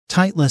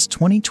Titleist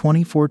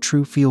 2024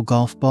 TrueFeel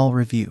Golf Ball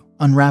Review,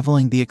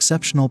 unraveling the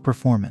exceptional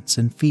performance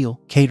and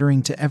feel,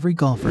 catering to every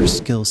golfer's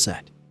skill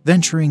set.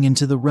 Venturing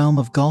into the realm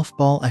of golf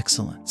ball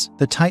excellence,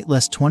 the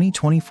Titleist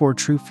 2024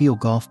 TrueFeel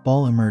Golf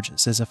Ball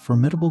emerges as a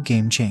formidable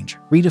game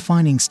changer,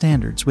 redefining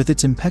standards with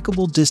its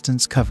impeccable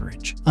distance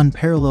coverage,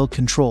 unparalleled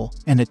control,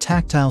 and a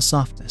tactile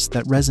softness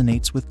that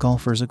resonates with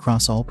golfers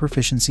across all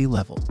proficiency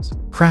levels.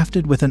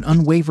 Crafted with an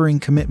unwavering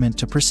commitment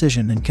to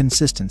precision and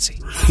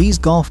consistency, these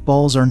golf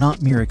balls are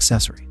not mere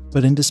accessories,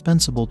 but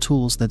indispensable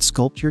tools that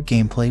sculpt your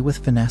gameplay with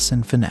finesse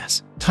and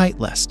finesse.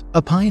 Titleist,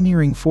 a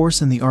pioneering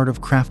force in the art of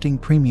crafting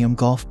premium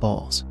golf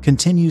balls,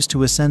 continues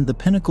to ascend the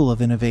pinnacle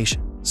of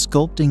innovation,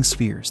 sculpting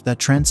spheres that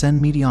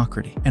transcend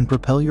mediocrity and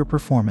propel your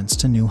performance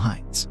to new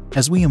heights.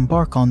 As we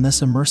embark on this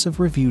immersive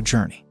review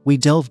journey, we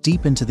delve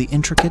deep into the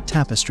intricate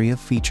tapestry of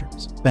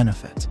features,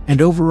 benefits,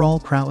 and overall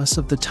prowess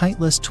of the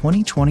Titleist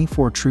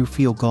 2024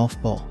 TrueFeel Golf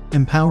Ball,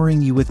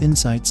 empowering you with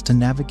insights to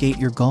navigate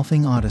your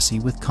golfing odyssey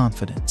with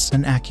confidence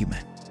and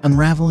acumen.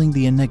 Unraveling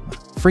the enigma,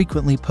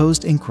 frequently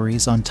posed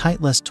inquiries on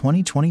Titleist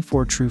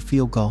 2024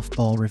 TrueFeel Golf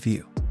Ball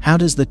Review. How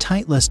does the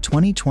Titleist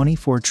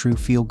 2024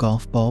 TrueFeel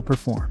Golf Ball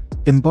perform?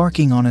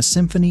 Embarking on a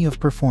symphony of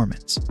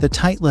performance, the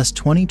Titleist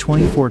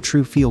 2024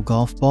 TrueFeel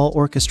Golf Ball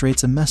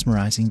orchestrates a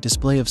mesmerizing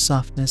display of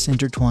softness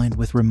intertwined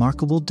with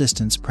remarkable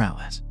distance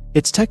prowess.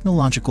 Its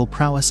technological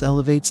prowess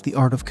elevates the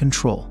art of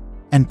control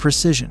and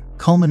precision,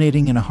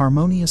 culminating in a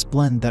harmonious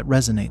blend that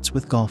resonates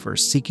with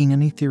golfers seeking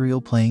an ethereal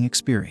playing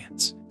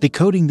experience.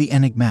 Decoding the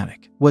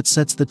enigmatic, what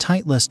sets the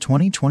Titleist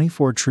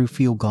 2024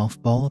 TrueFeel Golf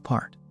Ball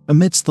apart?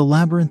 Amidst the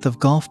labyrinth of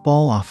golf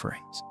ball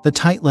offerings, the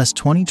Titleist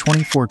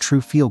 2024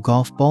 TrueFeel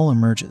Golf Ball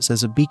emerges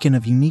as a beacon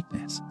of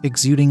uniqueness,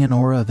 exuding an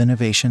aura of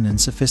innovation and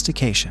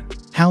sophistication.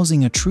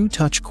 Housing a true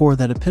touch core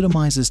that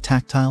epitomizes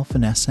tactile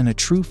finesse and a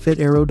true fit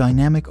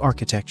aerodynamic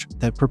architecture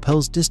that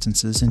propels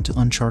distances into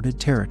uncharted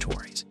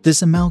territories.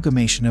 This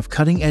amalgamation of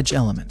cutting-edge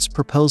elements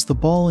propels the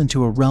ball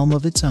into a realm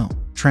of its own,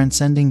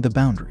 transcending the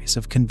boundaries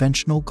of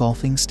conventional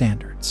golfing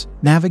standards.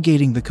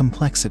 Navigating the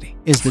complexity,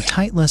 is the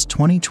Titleist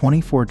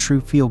 2024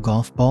 TrueFeel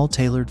Golf Ball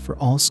tailored for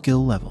all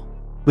skill level?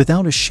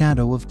 Without a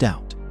shadow of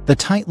doubt, the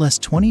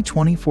Titleist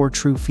 2024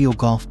 TrueFeel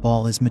Golf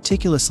Ball is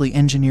meticulously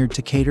engineered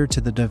to cater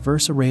to the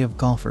diverse array of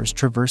golfers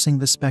traversing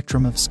the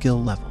spectrum of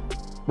skill level.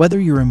 Whether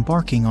you're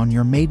embarking on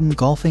your maiden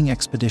golfing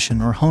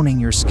expedition or honing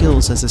your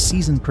skills as a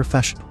seasoned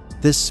professional,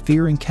 this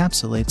sphere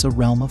encapsulates a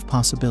realm of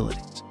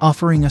possibilities,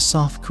 offering a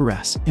soft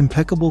caress,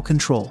 impeccable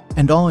control,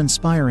 and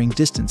awe-inspiring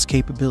distance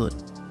capability,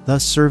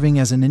 thus serving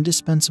as an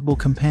indispensable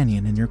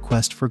companion in your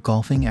quest for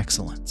golfing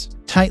excellence.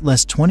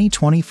 Titleist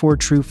 2024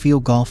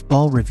 TrueFeel Golf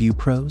Ball Review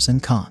Pros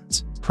and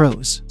Cons.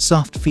 Pros: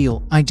 soft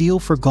feel, ideal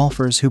for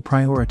golfers who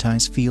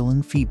prioritize feel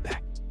and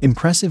feedback.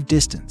 Impressive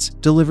distance,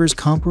 delivers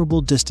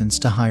comparable distance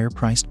to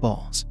higher-priced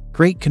balls.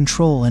 Great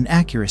control and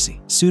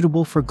accuracy,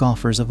 suitable for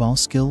golfers of all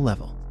skill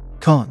level.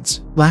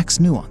 Cons: lacks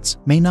nuance,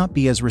 may not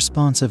be as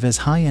responsive as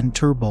high-end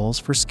tour balls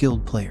for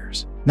skilled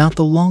players. Not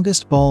the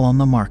longest ball on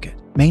the market,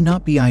 may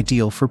not be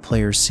ideal for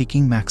players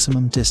seeking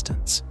maximum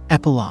distance.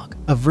 Epilogue: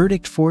 a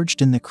verdict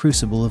forged in the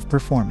crucible of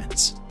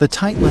performance. The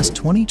Titleist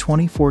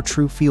 2024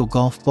 TrueFeel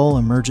Golf Ball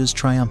emerges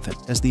triumphant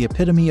as the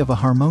epitome of a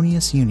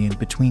harmonious union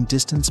between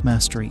distance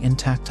mastery and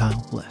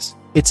tactile bliss.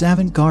 Its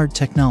avant-garde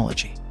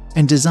technology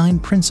and design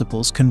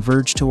principles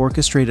converge to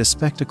orchestrate a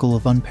spectacle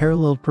of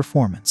unparalleled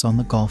performance on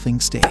the golfing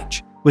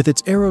stage. With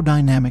its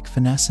aerodynamic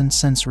finesse and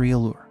sensory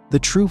allure, the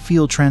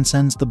TrueFeel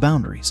transcends the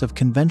boundaries of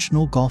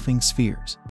conventional golfing spheres,